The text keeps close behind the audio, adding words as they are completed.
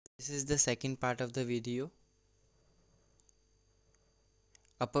This is the second part of the video.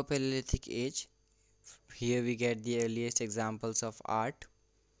 Upper Paleolithic Age. Here we get the earliest examples of art.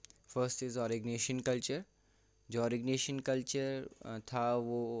 First is Aurignacian culture. जो Aurignacian culture था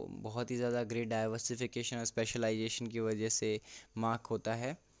वो बहुत ही ज़्यादा great diversification और specialisation की वजह से mark होता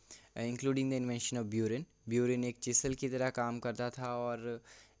है, including the invention of burin. Burin एक चिसल की तरह काम करता था और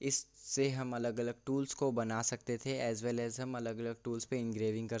इससे हम अलग अलग टूल्स को बना सकते थे, एज वेल एज हम अलग अलग टूल्स पे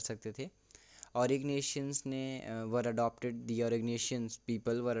इंग्रेविंग कर सकते थे. Aurignacians ने were adopted, the Aurignacians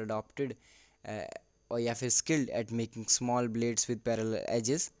people were adopted or या फिर skilled at making small blades with parallel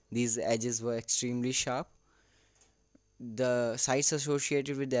edges. These edges were extremely sharp. The sites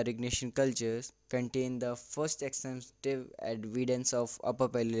associated with the Aurignacian cultures contain the first extensive evidence of Upper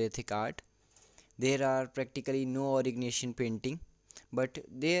Paleolithic art. There are practically no Aurignacian painting, but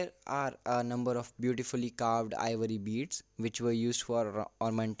there are a number of beautifully carved ivory beads which were used for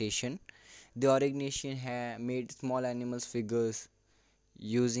ornamentation. The Aurignacian made small animals figures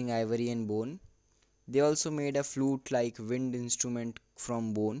using ivory and bone. They also made a flute-like wind instrument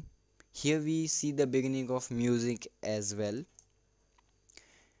from bone. Here we see the beginning of music as well.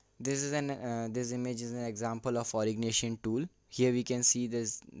 This image is an example of Aurignacian tool. Here we can see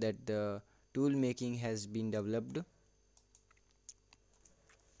that the tool making has been developed.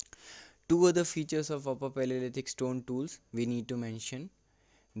 Two other features of Upper Paleolithic stone tools we need to mention.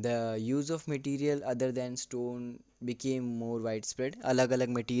 The use of material other than stone became more widespread. अलग अलग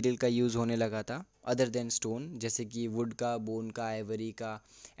material का use होने लगा था other than stone, जैसे कि would का, bone का, आइवरी का,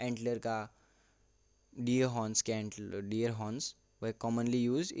 एंटलर का, dear horns were commonly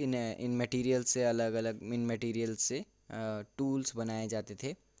used in material से अलग अलग इन मटेरियल से टूल्स बनाए जाते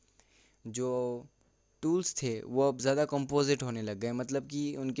थे. जो टूल्स थे वो अब ज़्यादा कंपोजिट होने लग गए, मतलब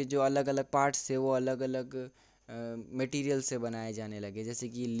कि उनके जो अलग अलग पार्ट्स थे वो अलग अलग मटेरियल से बनाए जाने लगे, जैसे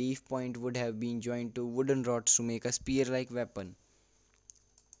कि leaf point would have been joined to wooden rods to make a sphere like weapon.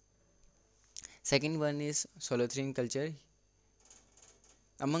 Second one is Solothian culture.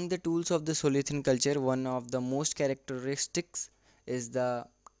 Among the tools of the Solothian culture, one of the most characteristics is the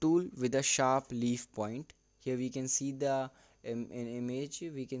tool with a sharp leaf point. Here we can see the in image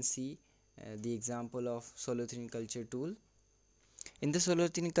we can see the example of Solothian culture tool. In the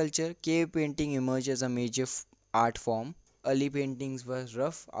Solothian culture, cave painting emerged as a major art form. Early paintings were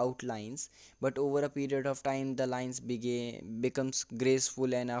rough outlines, but over a period of time the lines becomes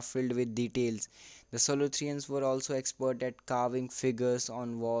graceful and are filled with details. The Solothians were also expert at carving figures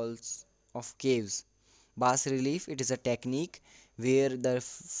on walls of caves. Bas relief, it is a technique where the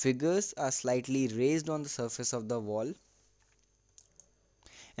figures are slightly raised on the surface of the wall.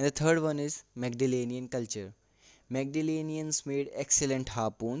 And the third one is Magdalenian culture. Magdalenians made excellent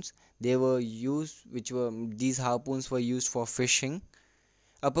harpoons. These harpoons were used for fishing.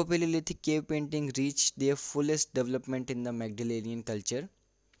 Upper Paleolithic cave painting reached their fullest development in the Magdalenian culture.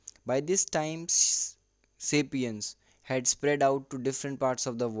 By this time, sapiens had spread out to different parts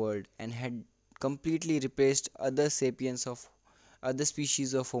of the world and had completely replaced other species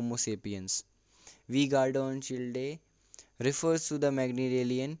of Homo sapiens. V. Gardon Childe refers to the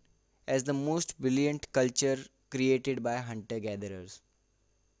Magdalenian as the most brilliant culture created by hunter-gatherers.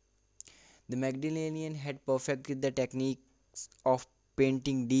 The Magdalenian had perfected the techniques of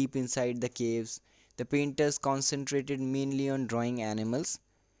painting deep inside the caves. The painters concentrated mainly on drawing animals.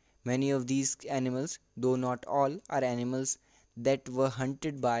 Many of these animals, though not all, are animals that were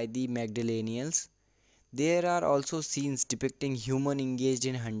hunted by the Magdalenians. There are also scenes depicting humans engaged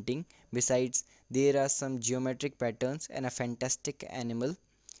in hunting. Besides, there are some geometric patterns and a fantastic animal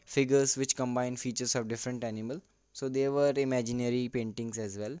figures which combine features of different animals. So there were imaginary paintings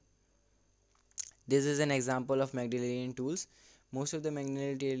as well. This is an example of Magdalenian tools. Most of the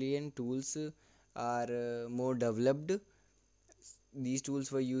Magdalenian tools are more developed. These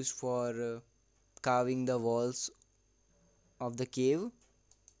tools were used for carving the walls of the cave.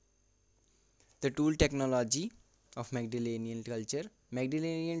 The tool technology of Magdalenian culture.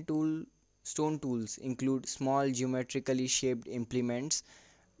 Magdalenian stone tools include small geometrically shaped implements,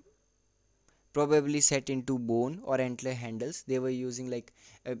 probably set into bone or antler handles. They were using like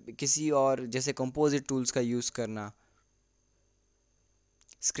किसी और जैसे composite tools का use करना,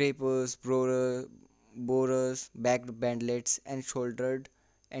 scrapers, borers, backed bandlets, and shouldered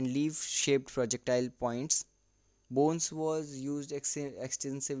and leaf-shaped projectile points. Bones was used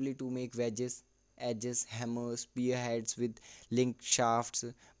extensively to make wedges, edges, hammers, spearheads with linked shafts,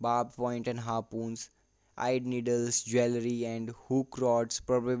 barbed point and harpoons. Eyed needles, jewelry, and hook rods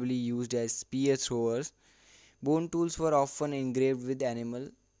probably used as spear throwers. Bone tools were often engraved with animal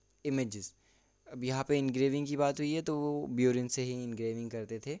images. अब यहाँ पे engraving की बात हुई है तो वो burin से ही इनग्रेविंग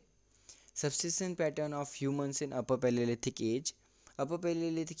करते थे। Subsistence pattern of humans in Upper Paleolithic age. Upper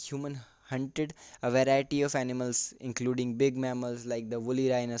Paleolithic human hunted a variety of animals including big mammals like the woolly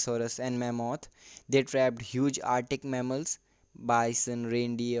rhinoceros and mammoth. They trapped huge Arctic mammals. Bison,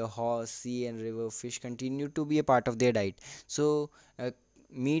 reindeer, horse, sea and river fish continued to be a part of their diet. So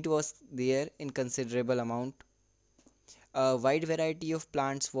meat was there in considerable amount. A wide variety of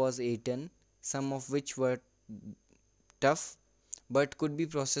plants was eaten, some of which were tough but could be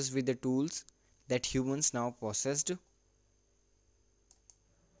processed with the tools that humans now possessed.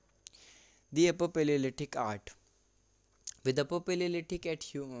 The Upper Paleolithic art. With Upper Paleolithic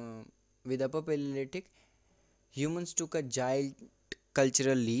with Upper Paleolithic, humans took a giant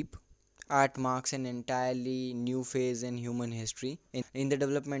cultural leap. Art marks an entirely new phase in human history in the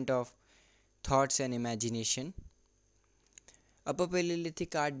development of thoughts and imagination. Upper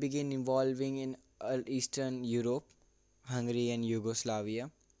Paleolithic art began evolving in Eastern Europe, Hungary and Yugoslavia,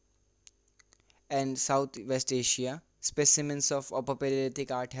 and Southwest Asia. Specimens of Upper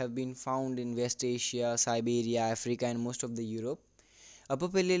Paleolithic art have been found in West Asia, Siberia, Africa, and most of the Europe. Upper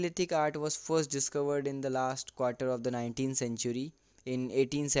Paleolithic art was first discovered in the last quarter of the 19th century. In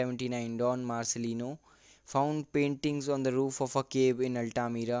 1879, Don Marcelino found paintings on the roof of a cave in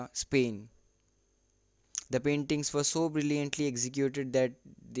Altamira, Spain. The paintings were so brilliantly executed that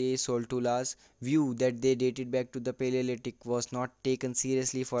de Soltula's view that they dated back to the Paleolithic was not taken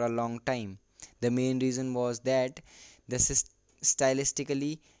seriously for a long time. The main reason was that the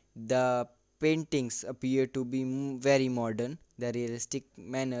stylistically the paintings appeared to be very modern. The realistic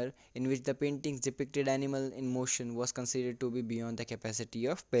manner in which the paintings depicted animal in motion was considered to be beyond the capacity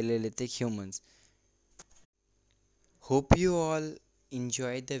of Paleolithic humans. Hope you all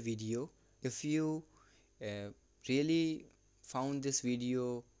enjoyed the video. If you really found this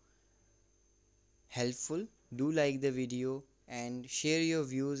video helpful, do like the video and share your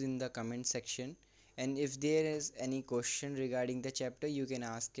views in the comment section. And if there is any question regarding the chapter, you can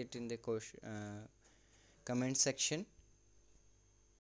ask it in the comment section.